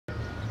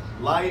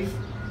life,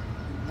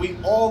 we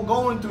all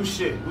going through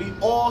shit. We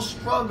all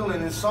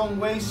struggling in some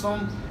way,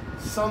 some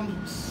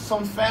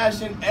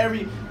fashion.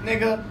 Every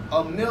nigga,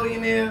 a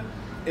millionaire,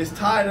 is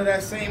tired of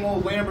that same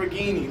old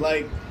Lamborghini.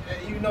 Like,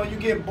 you know, you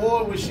get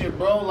bored with shit,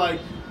 bro. Like,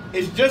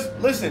 it's just,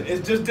 listen,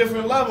 it's just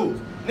different levels.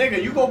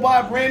 Nigga, you go buy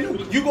a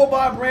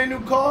brand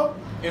new car,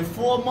 in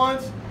 4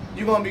 months,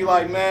 you're gonna be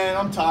like, man,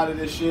 I'm tired of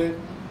this shit.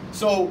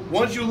 So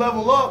once you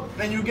level up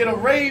and you get a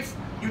Wraith,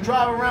 you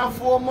drive around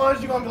 4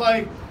 months, you're gonna be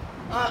like,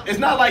 it's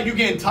not like you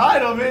getting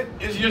tired of it,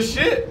 it's your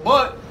shit,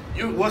 but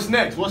what's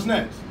next? What's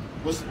next?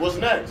 What's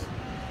next?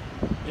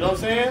 You know what I'm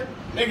saying?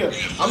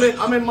 Nigga,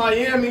 I'm in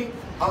Miami,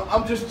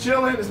 I'm just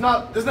chilling.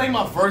 This ain't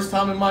my first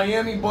time in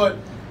Miami, but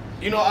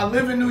you know, I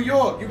live in New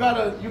York. You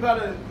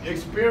gotta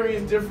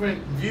experience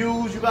different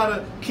views. You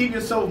gotta keep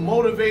yourself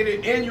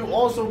motivated, and you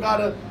also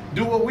gotta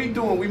do what we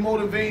doing. We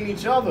motivating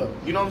each other.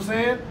 You know what I'm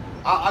saying?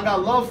 I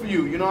got love for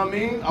you. You know what I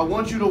mean? I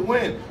want you to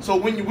win. So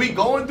when we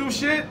going through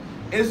shit,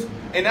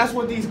 and that's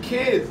what these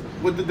kids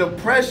with the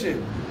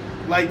depression.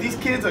 Like, these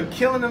kids are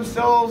killing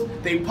themselves.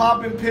 They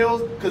popping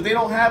pills because they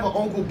don't have an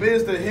Uncle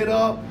Biz to hit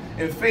up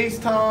and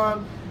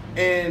FaceTime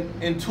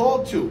and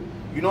talk to.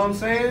 You know what I'm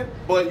saying?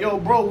 But yo,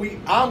 bro,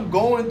 I'm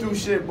going through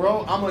shit,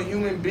 bro. I'm a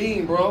human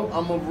being, bro.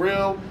 I'm a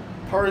real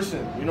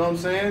person. You know what I'm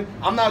saying?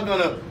 I'm not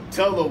gonna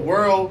tell the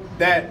world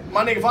that,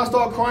 my nigga, if I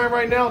start crying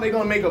right now, they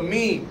gonna make a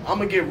meme. I'm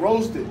gonna get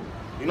roasted.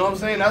 You know what I'm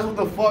saying? That's what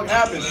the fuck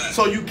happens.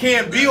 So you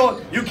can't be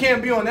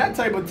on that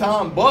type of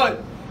time.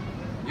 But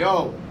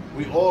yo,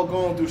 we all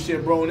going through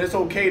shit, bro, and it's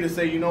okay to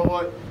say, you know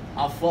what?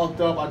 I fucked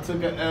up. I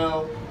took an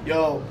L.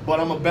 Yo, but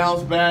I'm gonna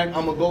bounce back.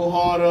 I'm gonna go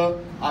harder.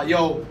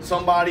 Yo,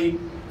 somebody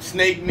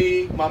snake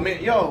me, my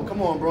man. Yo,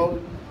 come on, bro.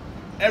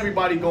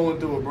 Everybody going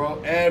through it, bro.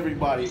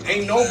 Everybody.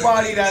 Ain't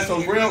nobody that's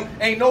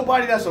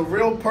a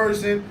real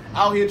person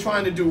out here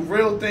trying to do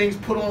real things,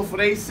 put on for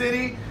their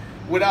city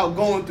without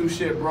going through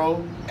shit,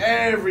 bro.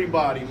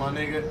 Everybody, my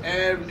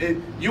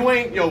nigga. You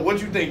ain't, yo,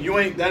 what you think?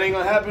 That ain't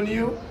gonna happen to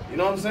you? You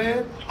know what I'm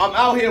saying? I'm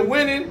out here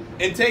winning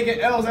and taking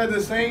L's at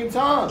the same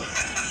time.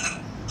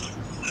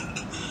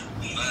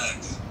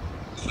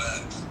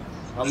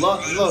 I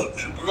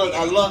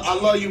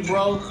love you,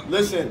 bro.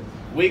 Listen,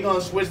 we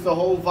gonna switch the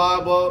whole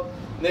vibe up,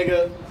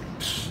 nigga.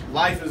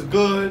 Life is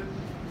good.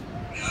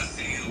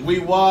 We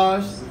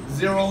wash,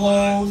 0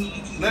 holes.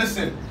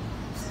 Listen,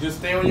 just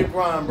stay on your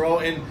grind, bro.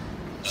 And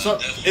so,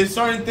 it's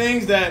certain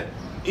things that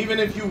even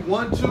if you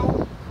want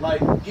to,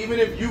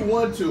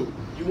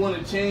 you want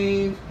to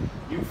change.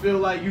 You feel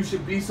like you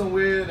should be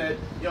somewhere that,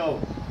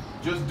 yo,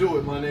 just do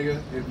it, my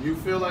nigga. If you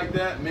feel like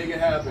that, make it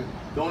happen.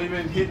 Don't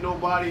even hit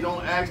nobody.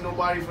 Don't ask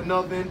nobody for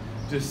nothing.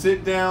 Just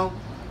sit down.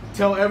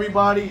 Tell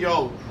everybody,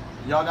 yo,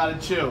 y'all gotta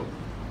chill.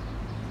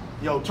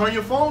 Yo, turn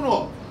your phone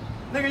off.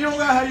 Nigga, you don't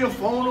gotta have your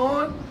phone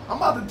on. I'm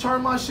about to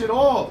turn my shit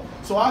off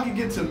so I can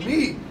get to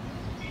me.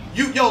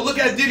 Yo, look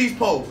at Diddy's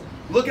post.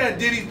 Look at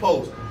Diddy's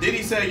post.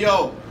 Diddy said,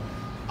 yo,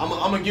 I'm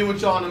gonna get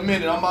with y'all in a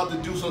minute. I'm about to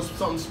do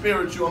something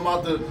spiritual. I'm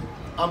about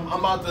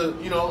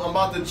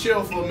to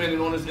chill for a minute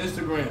on his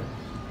Instagram.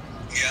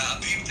 Yeah, I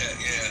peeped that,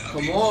 yeah.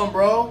 Come on,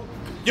 bro.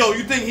 Yo,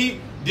 you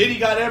think Diddy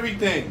got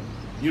everything?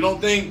 You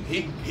don't think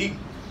he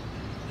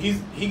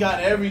got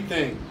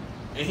everything,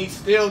 and he's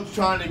still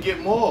trying to get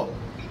more?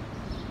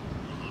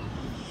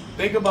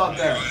 Think about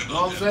that. You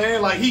know what I'm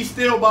saying? Like, he's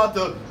still about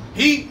to.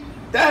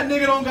 That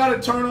nigga don't gotta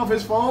turn off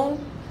his phone.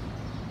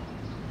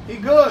 He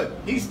good.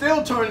 He's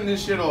still turning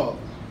this shit off.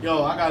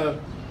 Yo,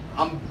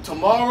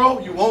 tomorrow.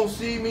 You won't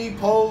see me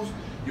post.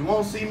 You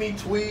won't see me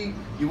tweet.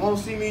 You won't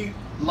see me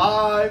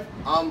live.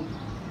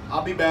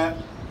 I'll be back.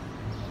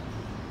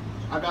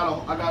 I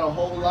got a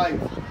whole life.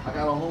 I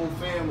got a whole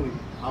family.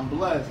 I'm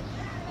blessed.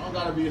 I don't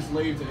gotta be a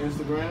slave to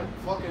Instagram.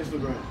 Fuck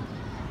Instagram.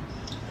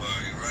 Well,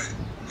 you're right.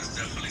 That's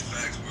definitely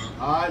facts,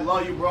 bro. Alright,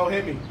 love you, bro.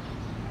 Hit me.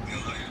 Yo,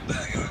 love you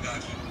back. Yo, I got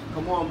you.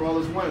 Come on, bro.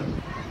 Let's win. Yo,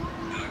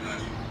 I got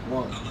you.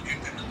 One. I'm gonna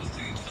get that number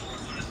to you. So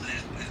once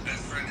when his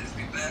best friend is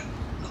me back,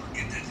 I'm gonna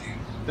get that to you.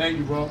 Thank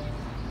you, bro.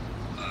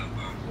 Alright,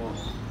 bro. One.